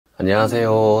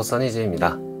안녕하세요,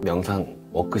 써니즈입니다. 명상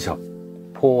워크숍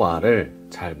FOA를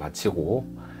잘 마치고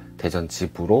대전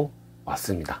집으로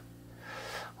왔습니다.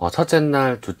 첫째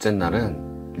날, 둘째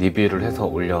날은 리뷰를 해서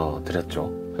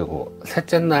올려드렸죠. 그리고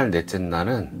셋째 날, 넷째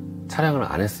날은 촬영을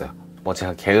안 했어요.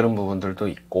 제가 게으른 부분들도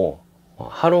있고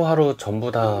하루하루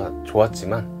전부 다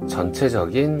좋았지만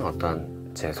전체적인 어떤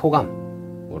제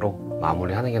소감으로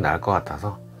마무리하는 게 나을 것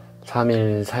같아서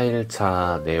 3일,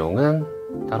 4일차 내용은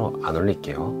따로 안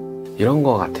올릴게요. 이런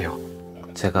것 같아요.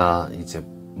 제가 이제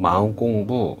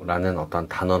마음공부라는 어떤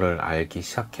단어를 알기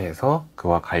시작해서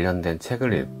그와 관련된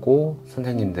책을 읽고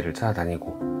선생님들을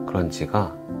찾아다니고 그런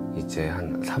지가 이제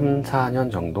한 3,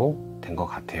 4년 정도 된 것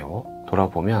같아요.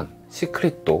 돌아보면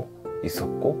시크릿도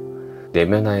있었고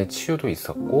내면화의 치유도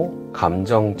있었고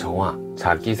감정 정화,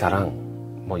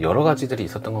 자기사랑 여러 가지들이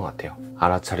있었던 것 같아요.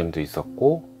 알아차림도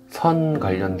있었고 선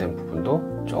관련된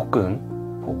부분도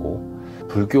조금 보고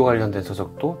불교 관련된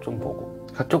서적도 좀 보고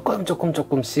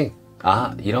조금씩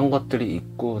이런 것들이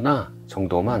있구나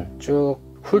정도만 쭉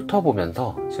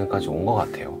훑어보면서 지금까지 온 것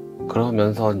같아요.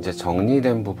 그러면서 이제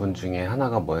정리된 부분 중에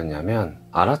하나가 뭐였냐면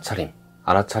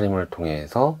알아차림을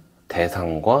통해서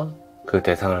대상과 그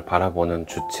대상을 바라보는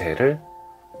주체를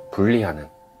분리하는,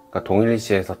 그러니까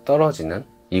동일시에서 떨어지는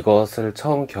이것을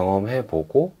처음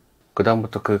경험해보고 그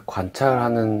다음부터 그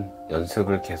관찰하는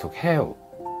연습을 계속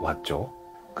해왔죠.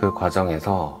 그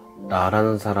과정에서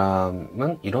나라는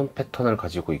사람은 이런 패턴을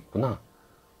가지고 있구나,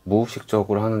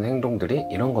 무의식적으로 하는 행동들이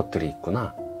이런 것들이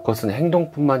있구나, 그것은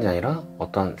행동뿐만이 아니라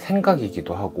어떤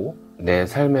생각이기도 하고 내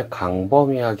삶에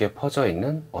광범위하게 퍼져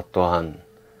있는 어떠한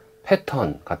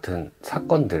패턴 같은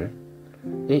사건들이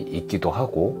있기도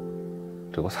하고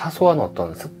그리고 사소한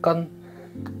어떤 습관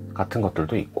같은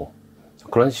것들도 있고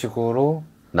그런 식으로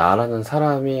나라는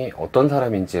사람이 어떤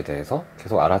사람인지에 대해서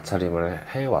계속 알아차림을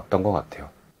해왔던 것 같아요.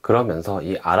 그러면서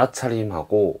이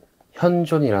알아차림하고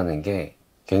현존이라는 게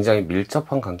굉장히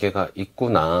밀접한 관계가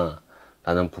있구나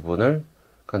라는 부분을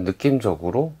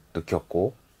느낌적으로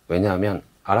느꼈고, 왜냐하면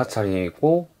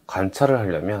알아차리고 관찰을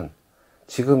하려면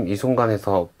지금 이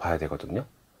순간에서 봐야 되거든요.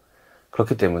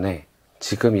 그렇기 때문에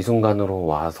지금 이 순간으로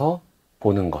와서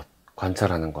보는 것,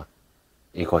 관찰하는 것,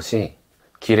 이것이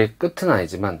길의 끝은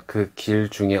아니지만 그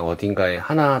길 중에 어딘가에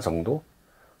하나 정도?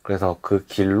 그래서 그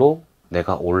길로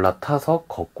내가 올라타서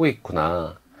걷고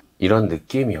있구나, 이런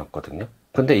느낌이었거든요.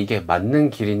 근데 이게 맞는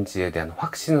길인지에 대한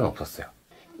확신은 없었어요.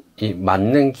 이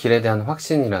맞는 길에 대한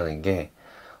확신이라는 게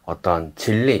어떤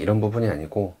진리 이런 부분이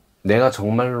아니고 내가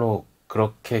정말로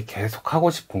그렇게 계속 하고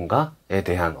싶은가에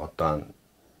대한 어떤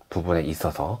부분에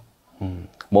있어서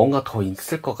뭔가 더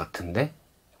있을 것 같은데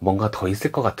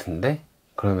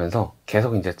그러면서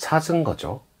계속 이제 찾은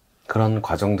거죠. 그런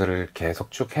과정들을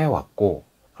계속 쭉 해왔고,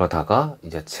 그러다가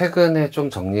이제 최근에 좀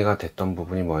정리가 됐던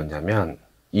부분이 뭐였냐면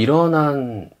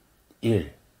일어난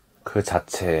일 그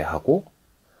자체하고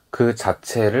그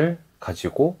자체를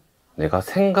가지고 내가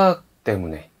생각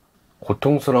때문에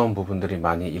고통스러운 부분들이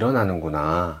많이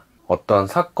일어나는구나, 어떤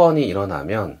사건이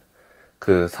일어나면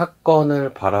그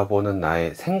사건을 바라보는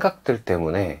나의 생각들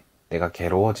때문에 내가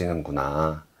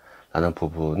괴로워지는구나 라는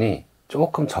부분이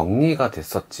조금 정리가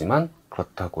됐었지만,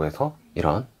 그렇다고 해서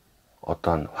이런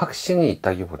어떤 확신이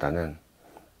있다기보다는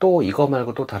또 이거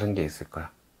말고 또 다른 게 있을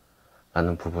거야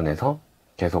라는 부분에서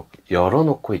계속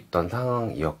열어놓고 있던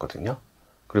상황이었거든요.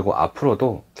 그리고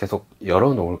앞으로도 계속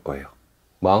열어놓을 거예요.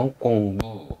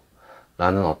 마음공부라는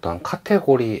어떤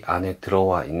카테고리 안에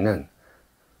들어와 있는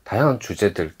다양한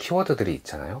주제들, 키워드들이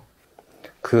있잖아요.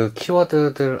 그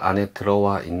키워드들 안에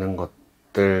들어와 있는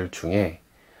것들 중에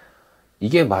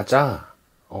이게 맞아,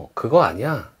 그거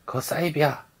아니야, 그거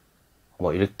사이비야,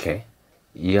 이렇게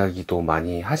이야기도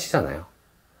많이 하시잖아요.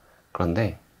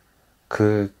 그런데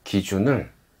그 기준을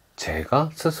제가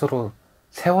스스로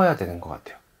세워야 되는 것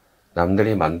같아요.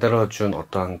 남들이 만들어준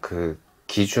어떠한 그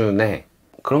기준에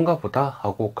그런가 보다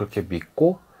하고 그렇게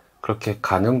믿고 그렇게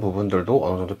가는 부분들도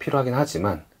어느 정도 필요하긴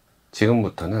하지만,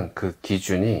 지금부터는 그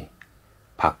기준이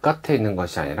바깥에 있는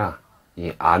것이 아니라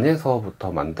이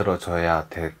안에서부터 만들어져야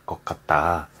될 것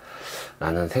같다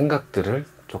라는 생각들을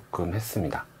조금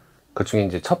했습니다. 그 중에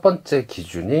이제 첫 번째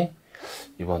기준이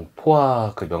이번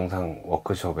포아 그 명상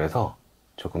워크숍에서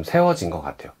조금 세워진 것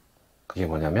같아요. 그게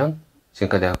뭐냐면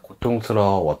지금까지 내가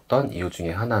고통스러웠던 이유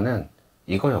중에 하나는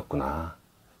이거였구나.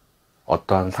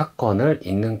 어떠한 사건을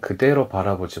있는 그대로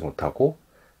바라보지 못하고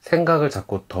생각을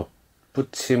자꾸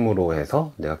덧붙임으로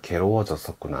해서 내가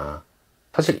괴로워졌었구나.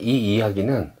 사실 이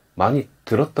이야기는 많이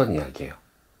들었던 이야기예요.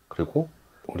 그리고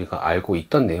우리가 알고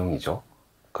있던 내용이죠.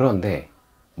 그런데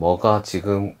뭐가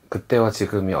지금 그때와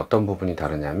지금이 어떤 부분이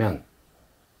다르냐면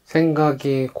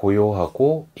생각이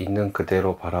고요하고 있는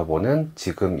그대로 바라보는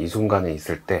지금 이 순간에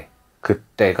있을 때,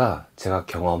 그때가 제가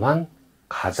경험한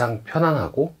가장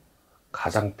편안하고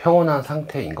가장 평온한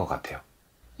상태인 것 같아요.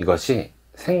 이것이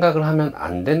생각을 하면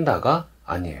안 된다가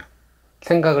아니에요.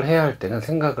 생각을 해야 할 때는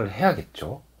생각을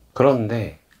해야겠죠.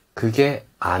 그런데 그게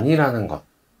아니라는 것,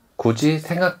 굳이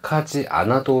생각하지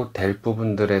않아도 될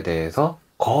부분들에 대해서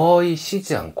거의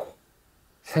쉬지 않고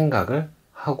생각을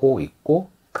하고 있고,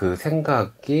 그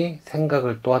생각이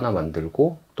생각을 또 하나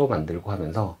만들고 또 만들고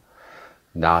하면서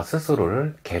나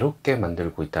스스로를 괴롭게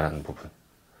만들고 있다는 부분,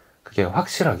 그게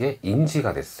확실하게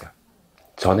인지가 됐어요.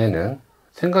 전에는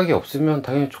생각이 없으면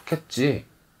당연히 좋겠지,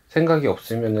 생각이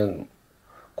없으면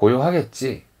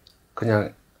고요하겠지,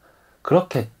 그냥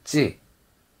그렇겠지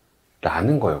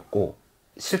라는 거였고,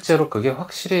 실제로 그게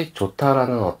확실히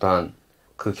좋다라는 어떠한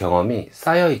그 경험이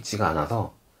쌓여 있지가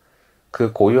않아서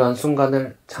그 고요한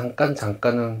순간을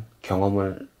잠깐은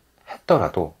경험을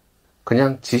했더라도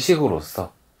그냥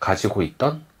지식으로서 가지고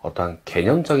있던 어떠한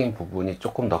개념적인 부분이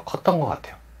조금 더 컸던 것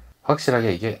같아요.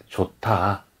 확실하게 이게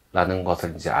좋다라는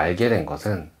것을 이제 알게 된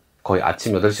것은 거의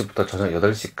아침 8시부터 저녁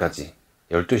 8시까지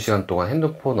 12시간 동안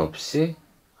핸드폰 없이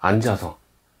앉아서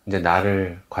이제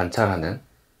나를 관찰하는,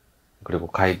 그리고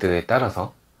가이드에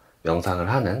따라서 명상을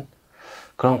하는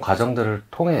그런 과정들을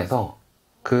통해서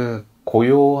그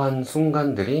고요한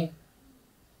순간들이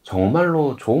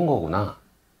정말로 좋은 거구나,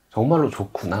 정말로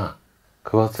좋구나,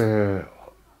 그것을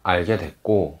알게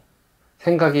됐고,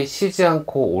 생각이 쉬지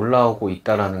않고 올라오고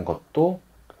있다는 것도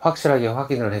확실하게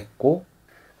확인을 했고,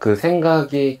 그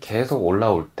생각이 계속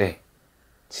올라올 때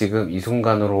지금 이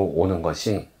순간으로 오는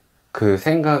것이 그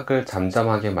생각을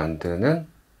잠잠하게 만드는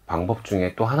방법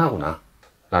중에 또 하나구나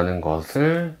라는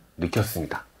것을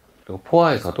느꼈습니다. 그리고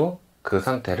포화에서도 그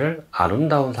상태를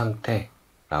아름다운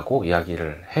상태라고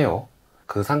이야기를 해요.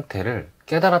 그 상태를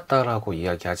깨달았다라고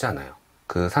이야기하지 않아요.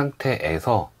 그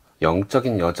상태에서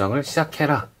영적인 여정을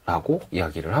시작해라 라고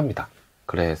이야기를 합니다.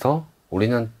 그래서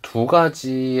우리는 두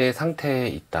가지의 상태에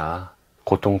있다.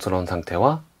 고통스러운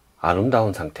상태와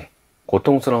아름다운 상태.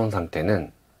 고통스러운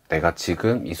상태는 내가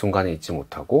지금 이 순간에 있지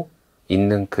못하고,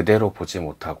 있는 그대로 보지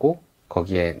못하고,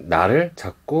 거기에 나를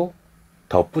자꾸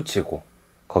덧붙이고,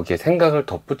 거기에 생각을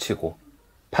덧붙이고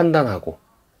판단하고,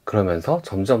 그러면서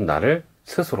점점 나를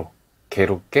스스로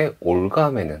괴롭게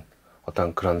옭아매는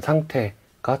어떤 그런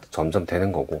상태가 점점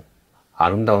되는 거고,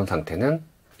 아름다운 상태는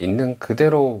있는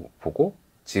그대로 보고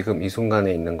지금 이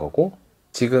순간에 있는 거고,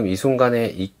 지금 이 순간에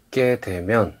있게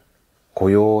되면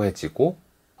고요해지고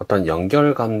어떤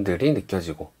연결감들이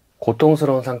느껴지고,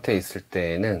 고통스러운 상태에 있을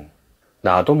때에는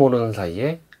나도 모르는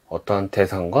사이에 어떠한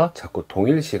대상과 자꾸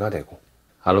동일시가 되고,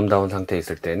 아름다운 상태에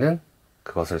있을 때는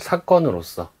그것을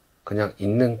사건으로서 그냥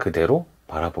있는 그대로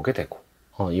바라보게 되고,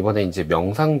 이번에 이제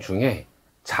명상 중에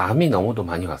잠이 너무도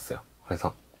많이 왔어요.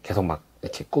 그래서 계속 막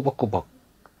이렇게 꾸벅꾸벅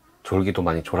졸기도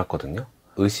많이 졸았거든요.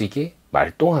 의식이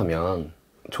말똥하면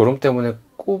졸음 때문에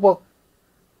꾸벅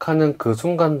하는 그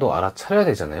순간도 알아차려야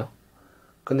되잖아요.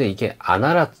 근데 이게 안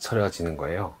알아차려지는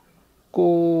거예요.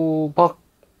 꾸벅,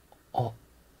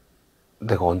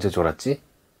 내가 언제 졸았지?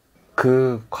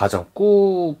 그 과정,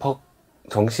 꾸벅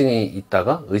정신이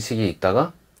있다가 의식이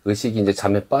있다가 의식이 이제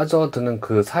잠에 빠져드는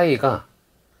그 사이가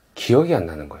기억이 안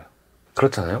나는 거예요.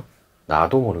 그렇잖아요.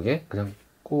 나도 모르게 그냥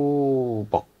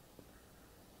꾸벅.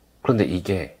 그런데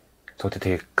이게 저한테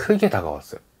되게 크게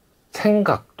다가왔어요.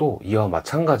 생각도 이와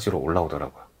마찬가지로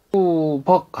올라오더라고요.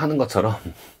 꾸벅 하는 것처럼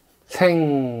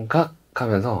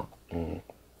생각하면서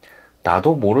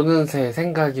나도 모르는 새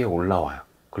생각이 올라와요.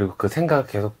 그리고 그 생각을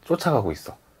계속 쫓아가고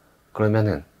있어.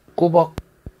 그러면은 꾸벅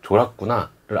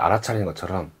졸았구나를 알아차리는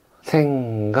것처럼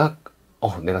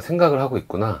내가 생각을 하고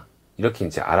있구나, 이렇게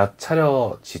이제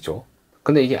알아차려지죠.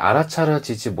 근데 이게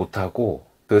알아차려지지 못하고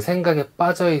그 생각에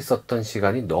빠져 있었던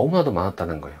시간이 너무나도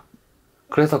많았다는 거예요.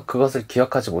 그래서 그것을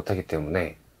기억하지 못하기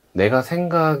때문에 내가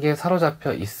생각에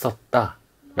사로잡혀 있었다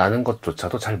라는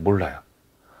것조차도 잘 몰라요.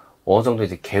 어느 정도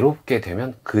이제 괴롭게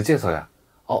되면 그제서야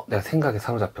내가 생각에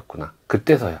사로잡혔구나,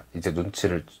 그때서야 이제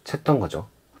눈치를 챘던 거죠.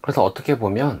 그래서 어떻게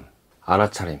보면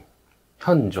알아차림,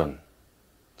 현존,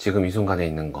 지금 이 순간에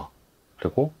있는 거,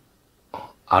 그리고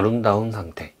아름다운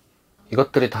상태,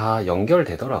 이것들이 다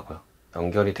연결되더라고요.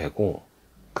 연결이 되고,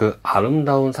 그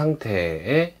아름다운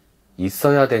상태에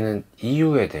있어야 되는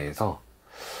이유에 대해서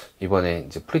이번에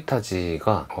이제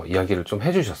프리타지가 이야기를 좀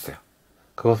해주셨어요.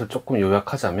 그것을 조금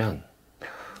요약하자면,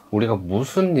 우리가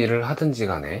무슨 일을 하든지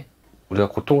간에 우리가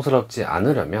고통스럽지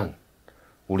않으려면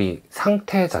우리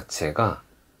상태 자체가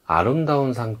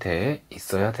아름다운 상태에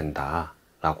있어야 된다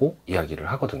라고 이야기를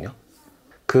하거든요.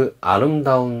 그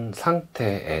아름다운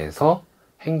상태에서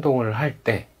행동을 할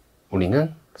때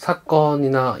우리는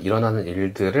사건이나 일어나는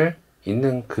일들을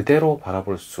있는 그대로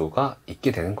바라볼 수가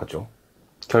있게 되는 거죠.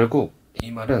 결국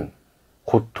이 말은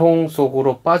고통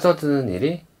속으로 빠져드는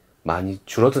일이 많이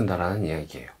줄어든다라는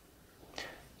이야기예요.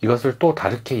 이것을 또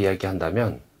다르게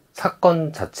이야기한다면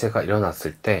사건 자체가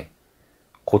일어났을 때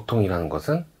고통이라는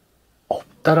것은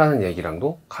없다라는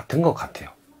얘기랑도 같은 것 같아요.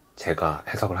 제가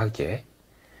해석을 하기에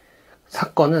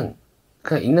사건은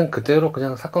그냥 있는 그대로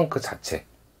그냥 사건 그 자체,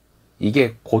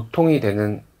 이게 고통이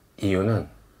되는 이유는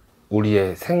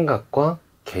우리의 생각과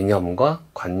개념과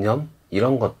관념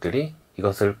이런 것들이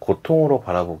이것을 고통으로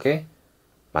바라보게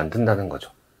만든다는 거죠.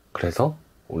 그래서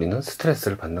우리는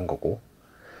스트레스를 받는 거고,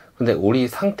 근데 우리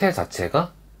상태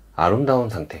자체가 아름다운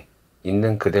상태,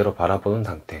 있는 그대로 바라보는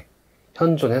상태,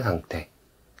 현존의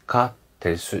상태가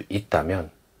될 수 있다면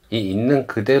이 있는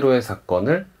그대로의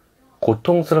사건을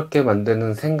고통스럽게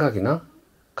만드는 생각이나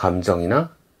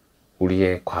감정이나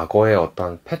우리의 과거의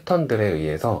어떤 패턴들에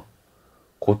의해서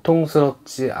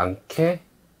고통스럽지 않게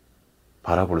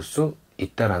바라볼 수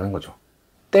있다라는 거죠.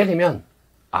 때리면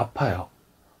아파요.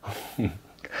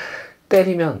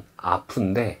 때리면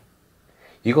아픈데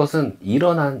이것은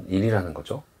일어난 일이라는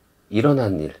거죠.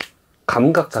 일어난 일.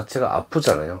 감각 자체가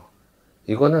아프잖아요.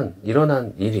 이거는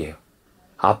일어난 일이에요.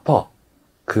 아파.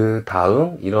 그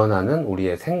다음 일어나는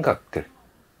우리의 생각들,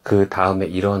 그 다음에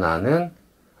일어나는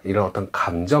이런 어떤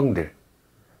감정들,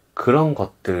 그런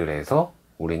것들에서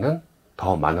우리는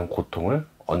더 많은 고통을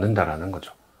얻는다라는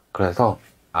거죠. 그래서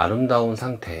아름다운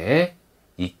상태에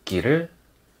있기를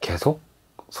계속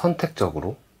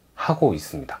선택적으로 하고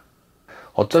있습니다.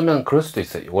 어쩌면 그럴 수도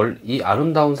있어요. 이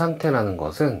아름다운 상태라는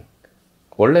것은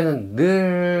원래는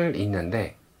늘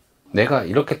있는데 내가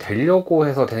이렇게 되려고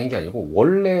해서 되는 게 아니고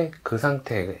원래 그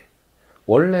상태가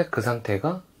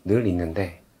늘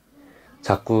있는데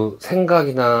자꾸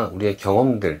생각이나 우리의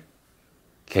경험들,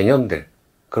 개념들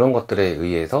그런 것들에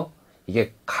의해서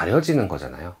이게 가려지는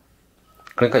거잖아요.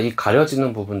 그러니까 이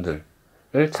가려지는 부분들을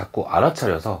자꾸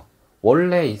알아차려서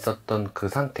원래 있었던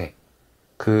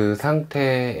그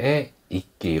상태에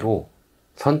있기로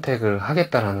선택을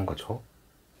하겠다라는 거죠.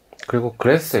 그리고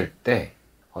그랬을 때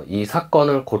이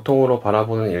사건을 고통으로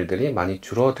바라보는 일들이 많이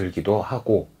줄어들기도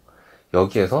하고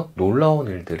여기에서 놀라운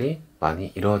일들이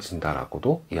많이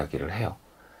이루어진다라고도 이야기를 해요.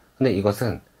 근데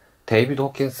이것은 데이비드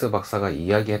호킨스 박사가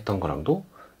이야기했던 거랑도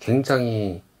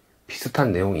굉장히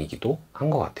비슷한 내용이기도 한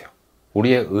것 같아요.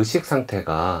 우리의 의식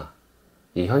상태가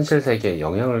이 현실 세계에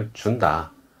영향을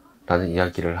준다라는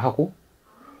이야기를 하고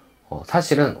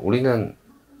사실은 우리는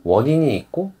원인이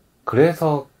있고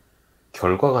그래서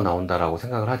결과가 나온다라고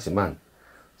생각을 하지만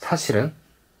사실은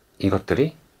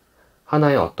이것들이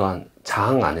하나의 어떠한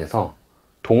장 안에서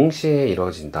동시에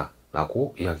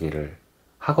이루어진다라고 이야기를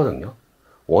하거든요.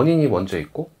 원인이 먼저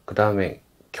있고 그 다음에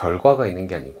결과가 있는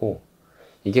게 아니고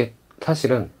이게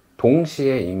사실은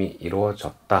동시에 이미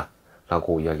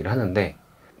이루어졌다라고 이야기를 하는데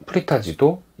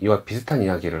프리타지도 이와 비슷한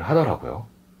이야기를 하더라고요.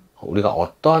 우리가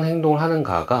어떠한 행동을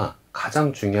하는가가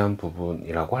가장 중요한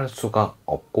부분이라고 할 수가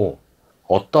없고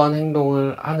어떠한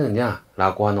행동을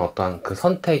하느냐라고 하는 어떠한 그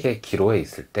선택의 기로에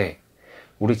있을 때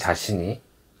우리 자신이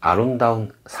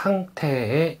아름다운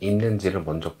상태에 있는지를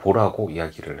먼저 보라고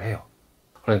이야기를 해요.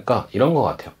 그러니까 이런 것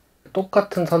같아요.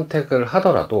 똑같은 선택을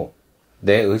하더라도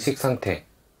내 의식 상태,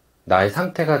 나의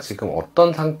상태가 지금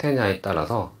어떤 상태냐에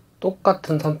따라서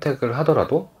똑같은 선택을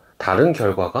하더라도 다른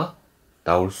결과가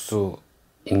나올 수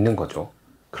있는 거죠.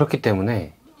 그렇기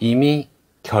때문에 이미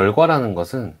결과라는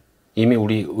것은 이미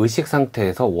우리 의식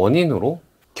상태에서 원인으로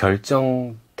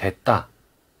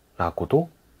결정됐다라고도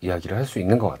이야기를 할 수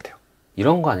있는 것 같아요.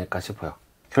 이런 거 아닐까 싶어요.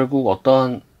 결국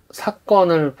어떤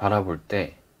사건을 바라볼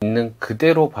때 있는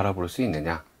그대로 바라볼 수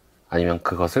있느냐 아니면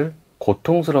그것을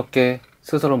고통스럽게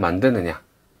스스로 만드느냐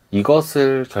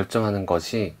이것을 결정하는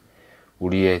것이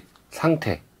우리의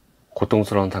상태,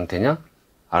 고통스러운 상태냐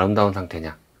아름다운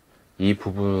상태냐 이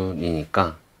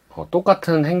부분이니까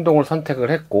똑같은 행동을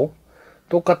선택을 했고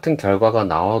똑같은 결과가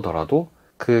나오더라도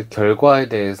그 결과에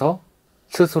대해서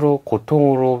스스로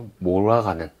고통으로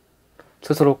몰아가는,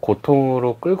 스스로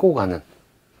고통으로 끌고 가는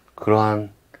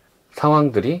그러한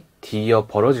상황들이 뒤이어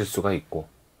벌어질 수가 있고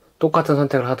똑같은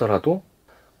선택을 하더라도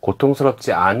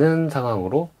고통스럽지 않은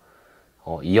상황으로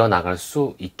이어나갈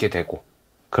수 있게 되고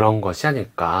그런 것이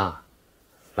아닐까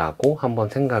라고 한번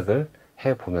생각을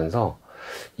해보면서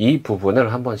이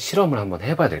부분을 한번 실험을 한번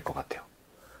해봐야 될 것 같아요.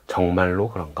 정말로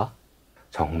그런가?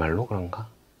 정말로 그런가?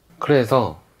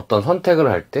 그래서 어떤 선택을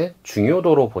할 때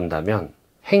중요도로 본다면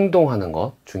행동하는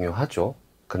것 중요하죠.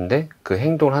 근데 그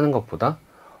행동을 하는 것보다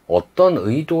어떤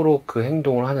의도로 그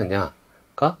행동을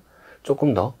하느냐가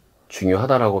조금 더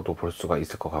중요하다라고도 볼 수가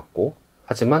있을 것 같고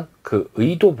하지만 그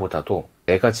의도보다도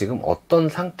내가 지금 어떤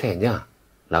상태냐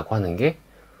라고 하는 게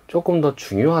조금 더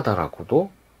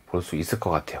중요하다라고도 볼 수 있을 것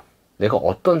같아요. 내가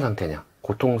어떤 상태냐,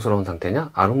 고통스러운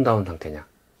상태냐, 아름다운 상태냐,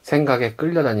 생각에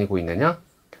끌려다니고 있느냐,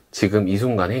 지금 이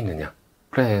순간에 있느냐.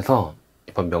 그래서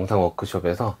이번 명상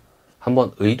워크숍에서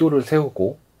한번 의도를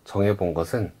세우고 정해본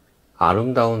것은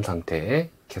아름다운 상태에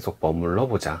계속 머물러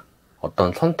보자.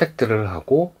 어떤 선택들을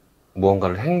하고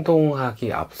무언가를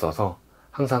행동하기 앞서서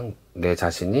항상 내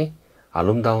자신이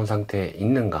아름다운 상태에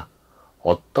있는가,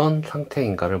 어떤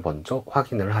상태인가를 먼저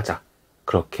확인을 하자.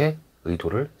 그렇게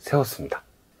의도를 세웠습니다.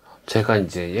 제가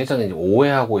이제 예전에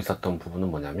오해하고 있었던 부분은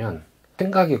뭐냐면,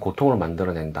 생각이 고통을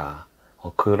만들어낸다.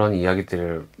 그런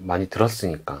이야기들을 많이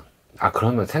들었으니까,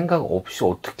 그러면 생각 없이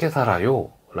어떻게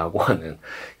살아요? 라고 하는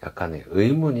약간의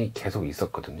의문이 계속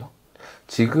있었거든요.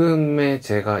 지금의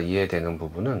제가 이해되는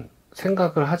부분은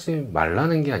생각을 하지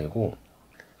말라는 게 아니고,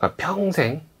 그러니까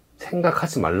평생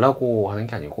생각하지 말라고 하는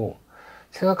게 아니고,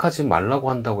 생각하지 말라고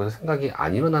한다고 해서 생각이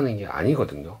안 일어나는 게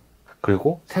아니거든요.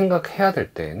 그리고 생각해야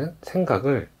될 때에는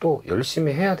생각을 또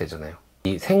열심히 해야 되잖아요.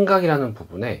 이 생각이라는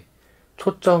부분에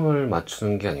초점을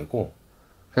맞추는 게 아니고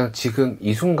그냥 지금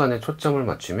이 순간에 초점을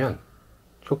맞추면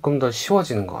조금 더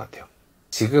쉬워지는 것 같아요.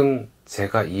 지금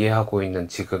제가 이해하고 있는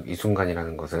지금 이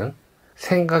순간이라는 것은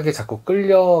생각에 자꾸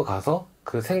끌려가서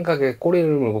그 생각에 꼬리를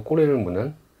물고 꼬리를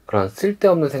무는 그런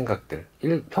쓸데없는 생각들,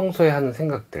 평소에 하는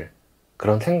생각들,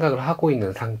 그런 생각을 하고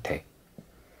있는 상태,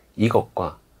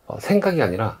 이것과 생각이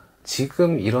아니라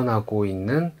지금 일어나고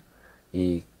있는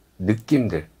이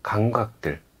느낌들,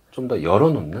 감각들 좀 더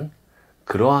열어놓는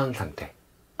그러한 상태.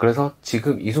 그래서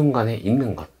지금 이 순간에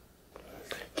있는 것,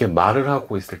 이렇게 말을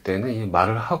하고 있을 때는 이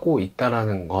말을 하고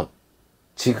있다라는 것,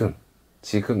 지금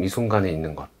이 순간에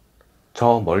있는 것,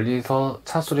 저 멀리서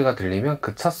차 소리가 들리면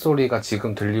그 차 소리가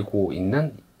지금 들리고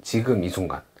있는 지금 이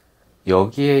순간,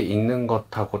 여기에 있는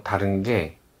것하고 다른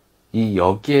게 이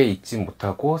여기에 있지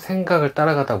못하고 생각을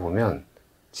따라가다 보면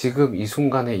지금 이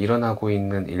순간에 일어나고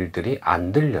있는 일들이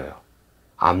안 들려요.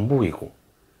 안 보이고.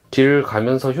 길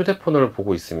가면서 휴대폰을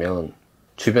보고 있으면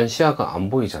주변 시야가 안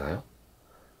보이잖아요.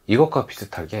 이것과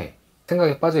비슷하게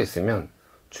생각에 빠져 있으면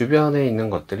주변에 있는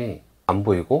것들이 안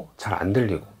보이고 잘 안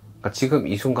들리고, 그러니까 지금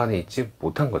이 순간에 있지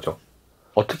못한 거죠.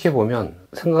 어떻게 보면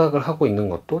생각을 하고 있는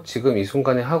것도 지금 이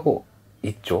순간에 하고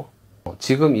있죠.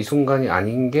 지금 이 순간이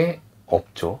아닌 게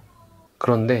없죠.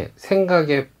 그런데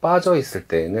생각에 빠져 있을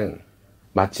때에는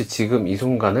마치 지금 이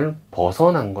순간을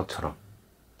벗어난 것처럼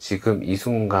지금 이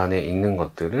순간에 있는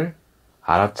것들을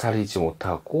알아차리지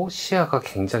못하고 시야가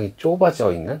굉장히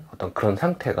좁아져 있는 어떤 그런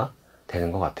상태가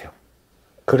되는 것 같아요.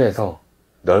 그래서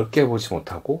넓게 보지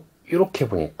못하고 이렇게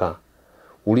보니까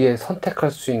우리의 선택할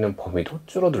수 있는 범위도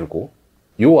줄어들고,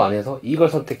 요 안에서 이걸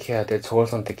선택해야 돼, 저걸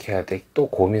선택해야 돼, 또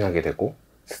고민하게 되고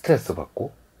스트레스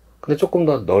받고. 근데 조금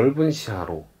더 넓은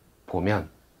시야로 보면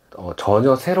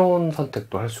전혀 새로운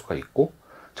선택도 할 수가 있고,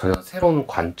 전혀 새로운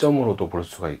관점으로도 볼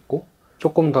수가 있고,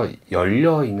 조금 더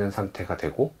열려 있는 상태가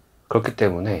되고, 그렇기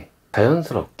때문에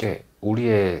자연스럽게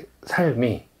우리의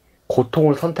삶이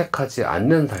고통을 선택하지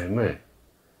않는 삶을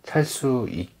살 수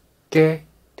있게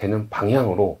되는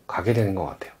방향으로 가게 되는 것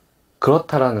같아요.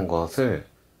 그렇다라는 것을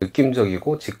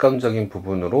느낌적이고 직감적인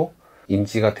부분으로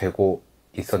인지가 되고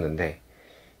있었는데,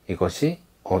 이것이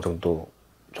어느 정도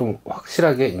좀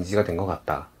확실하게 인지가 된 것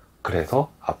같다.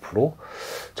 그래서 앞으로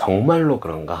정말로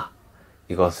그런가,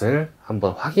 이것을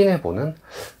한번 확인해보는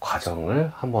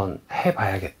과정을 한번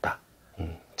해봐야겠다.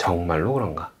 정말로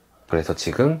그런가. 그래서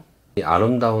지금 이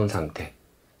아름다운 상태,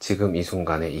 지금 이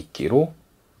순간에 있기로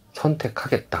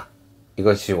선택하겠다.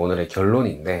 이것이 오늘의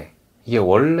결론인데, 이게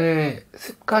원래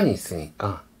습관이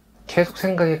있으니까 계속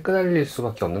생각에 끄달릴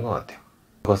수밖에 없는 것 같아요.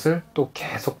 그것을 또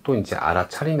계속 또 이제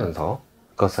알아차리면서,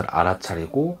 그것을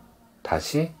알아차리고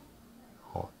다시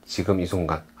지금 이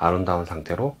순간 아름다운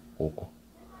상태로 오고,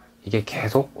 이게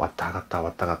계속 왔다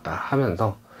갔다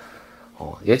하면서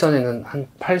예전에는 한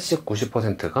 80,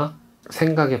 90%가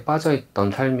생각에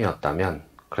빠져있던 삶이었다면,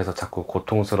 그래서 자꾸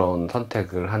고통스러운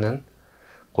선택을 하는,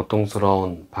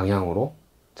 고통스러운 방향으로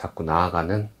자꾸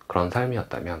나아가는 그런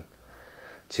삶이었다면,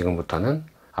 지금부터는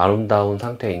아름다운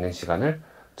상태에 있는 시간을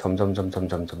점점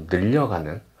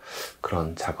늘려가는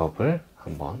그런 작업을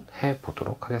한번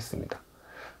해보도록 하겠습니다.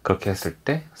 그렇게 했을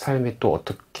때 삶이 또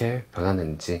어떻게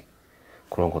변하는지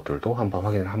그런 것들도 한번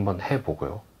확인을 한번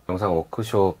해보고요. 영상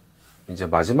워크숍 이제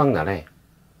마지막 날에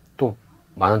또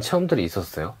많은 체험들이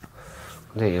있었어요.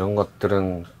 근데 이런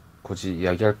것들은 굳이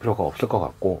이야기할 필요가 없을 것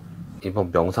같고,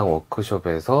 이번 명상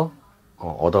워크숍에서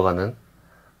얻어가는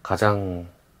가장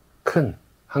큰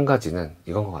한 가지는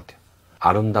이건 것 같아요.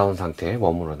 아름다운 상태에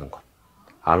머무르는 것,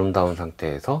 아름다운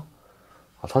상태에서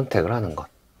선택을 하는 것,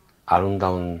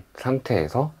 아름다운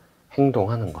상태에서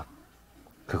행동하는 것,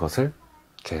 그것을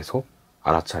계속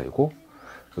알아차리고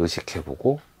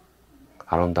의식해보고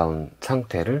아름다운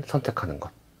상태를 선택하는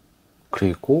것.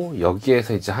 그리고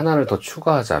여기에서 이제 하나를 더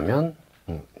추가하자면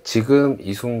지금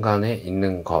이 순간에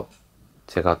있는 것,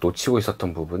 제가 놓치고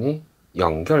있었던 부분이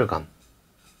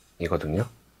연결감이거든요.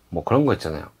 뭐 그런 거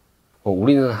있잖아요.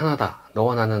 우리는 하나다,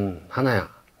 너와 나는 하나야,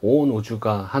 온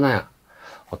우주가 하나야.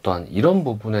 어떠한 이런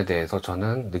부분에 대해서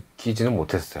저는 느끼지는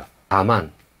못했어요.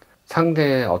 다만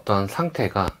상대의 어떠한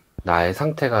상태가 나의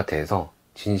상태가 돼서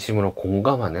진심으로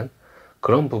공감하는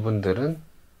그런 부분들은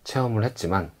체험을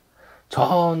했지만,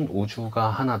 전 우주가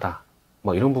하나다,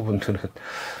 뭐 이런 부분들은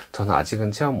저는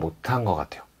아직은 체험 못한 것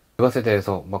같아요. 그것에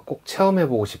대해서 막 꼭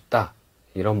체험해보고 싶다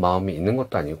이런 마음이 있는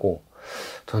것도 아니고,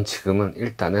 전 지금은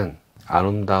일단은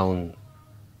아름다운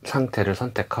상태를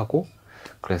선택하고,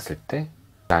 그랬을 때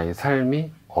나의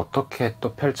삶이 어떻게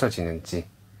또 펼쳐지는지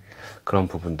그런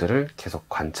부분들을 계속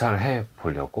관찰해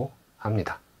보려고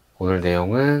합니다. 오늘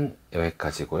내용은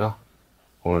여기까지고요.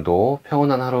 오늘도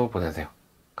평온한 하루 보내세요.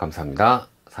 감사합니다.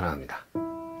 사랑합니다.